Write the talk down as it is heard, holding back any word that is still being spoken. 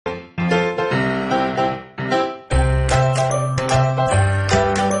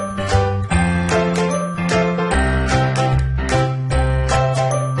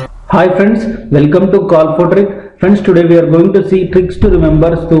Hi friends, welcome to Call for Trick. Friends, today we are going to see tricks to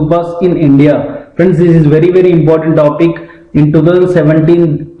remember stupas in India. Friends, this is very important topic. In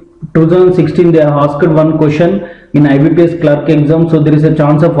 2016 they have asked one question in IBPS clerk exam. So there is a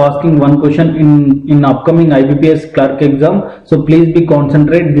chance of asking one question in upcoming IBPS clerk exam. So please be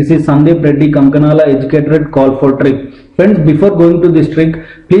concentrate. This is Sandeep, Reddy, Kankanala, educator at Call for Trick. Friends, before going to this trick,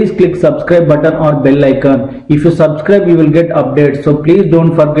 please click subscribe button or bell icon. If you subscribe, you will get updates. So please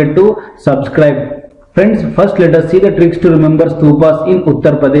don't forget to subscribe. Friends, first let us see the tricks to remember stupas in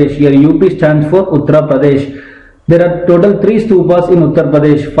Uttar Pradesh. Here UP stands for Uttar Pradesh. There are total 3 stupas in Uttar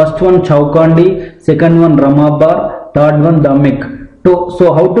Pradesh. First one Chaukandi, second one Ramabar, third one Dhamek.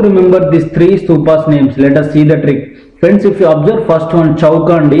 So how to remember these 3 stupas names? Let us see the trick. Friends, if you observe first one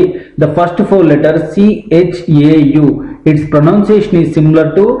Chaukandi, the first 4 letters C-H-A-U. Its pronunciation is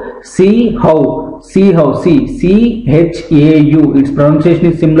similar to C-How. C-H-A-U. Its pronunciation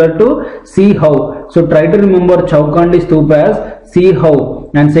is similar to C-How. So try to remember Chaukandi stupa as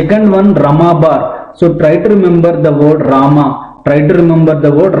C-How. And second one Ramabar. So try to remember the word Rama. Try to remember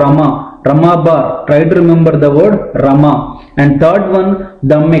the word Rama. Ramabar. Try to remember the word Rama. And third one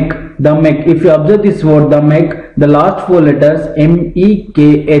Dhamek. Dhamek. If you observe this word Dhamek, the last 4 letters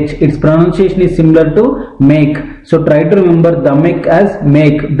M-E-K-H. Its pronunciation is similar to make. So try to remember Dhamek as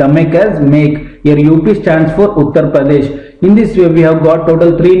make. Dhamek as make. Here UP stands for Uttar Pradesh. In this way we have got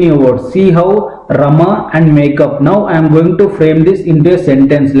total 3 new words. See how, Rama and makeup. Now I am going to frame this into a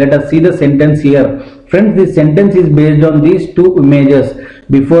sentence. Let us see the sentence here. Friends, this sentence is based on these 2 images.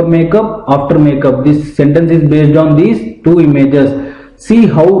 Before makeup, after makeup. This sentence is based on these 2 images. See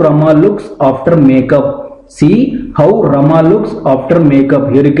how Rama looks after makeup. See how Rama looks after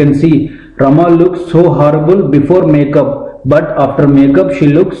makeup. Here you can see Rama looks so horrible before makeup, but after makeup she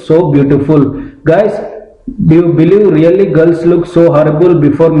looks so beautiful. Guys, do you believe really girls look so horrible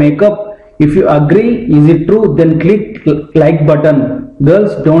before makeup? If you agree, is it true? Then click like button.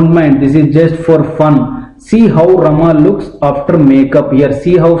 Girls, don't mind. This is just for fun. See how Rama looks after makeup. Here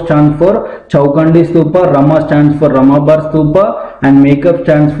see how stands for Chaukandi stupa, Rama stands for Ramabar stupa, and makeup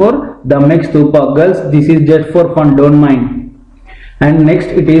stands for Dhamek stupa. Girls, this is just for fun, don't mind. And next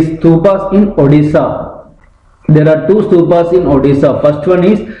it is stupas in Odisha. There are 2 stupas in Odisha. First one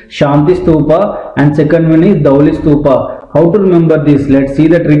is Shanti stupa and second one is Dhauli stupa. How to remember this? Let's see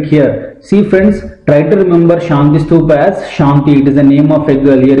the trick here. See friends, try to remember Shanti stupa as Shanti. It is the name of a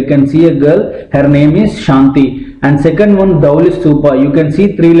girl. Here you can see a girl. Her name is Shanti. And second one Dhauli stupa. You can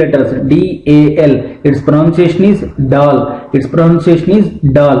see 3 letters D-A-L. Its pronunciation is Dal. Its pronunciation is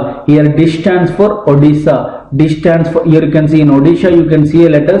Dal. Here dish stands for Odisha. Dish stands for, here you can see in Odisha you can see a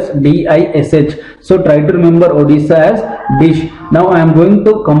letters D-I-S-H. So try to remember Odisha as dish. Now I am going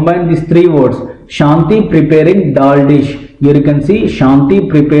to combine these 3 words. Shanti preparing dal dish. Here you can see Shanti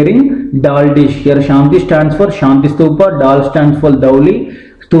preparing dal dish. Here Shanti stands for Shanti stupa, Dal stands for Dhauli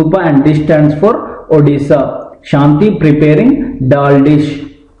stupa, and dish stands for Odisha. Shanti preparing dal dish.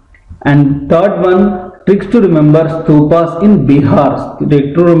 And third one, tricks to remember stupas in Bihar.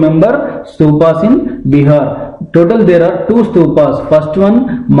 Trick to remember stupas in Bihar. Total there are 2 stupas. First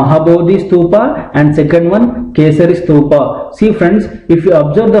one Mahabodhi stupa and second one Kesari stupa. See friends, if you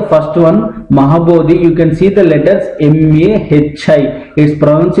observe the first one Mahabodhi, you can see the letters M-A-H-I. Its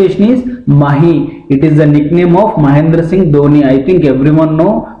pronunciation is Mahi. It is the nickname of Mahendra Singh Dhoni. I think everyone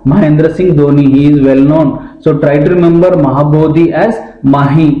know Mahendra Singh Dhoni. He is well known. So try to remember Mahabodhi as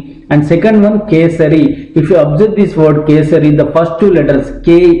Mahi. And second one Kesari. If you observe this word Kesari, the first 2 letters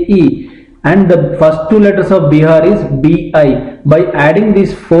K-E and the first 2 letters of Bihar is B-I. By adding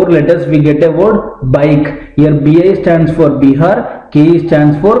these 4 letters we get a word bike. Here B-I stands for Bihar, K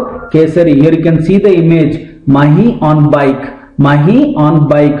stands for Kesari. Here you can see the image Mahi on bike. Mahi on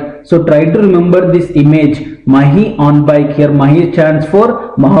bike. So try to remember this image Mahi on bike. Here Mahi stands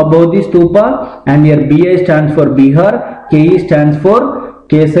for Mahabodhi stupa and here B-I stands for Bihar, K stands for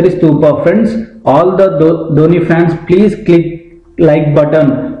Kesari stupa. Friends, all the Dhoni fans, please click like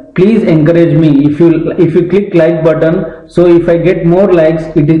button. Please encourage me. If you click like button, so if I get more likes,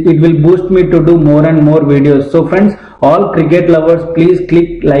 it will boost me to do more and more videos. So friends, all cricket lovers, please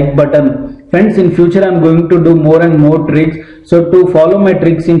click like button. Friends, in future I am going to do more and more tricks. So to follow my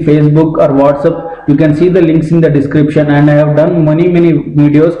tricks in Facebook or WhatsApp, you can see the links in the description, and I have done many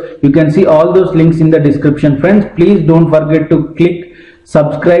videos. You can see all those links in the description. Friends, please don't forget to click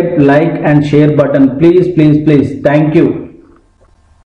subscribe, like and share button. Please. Thank you.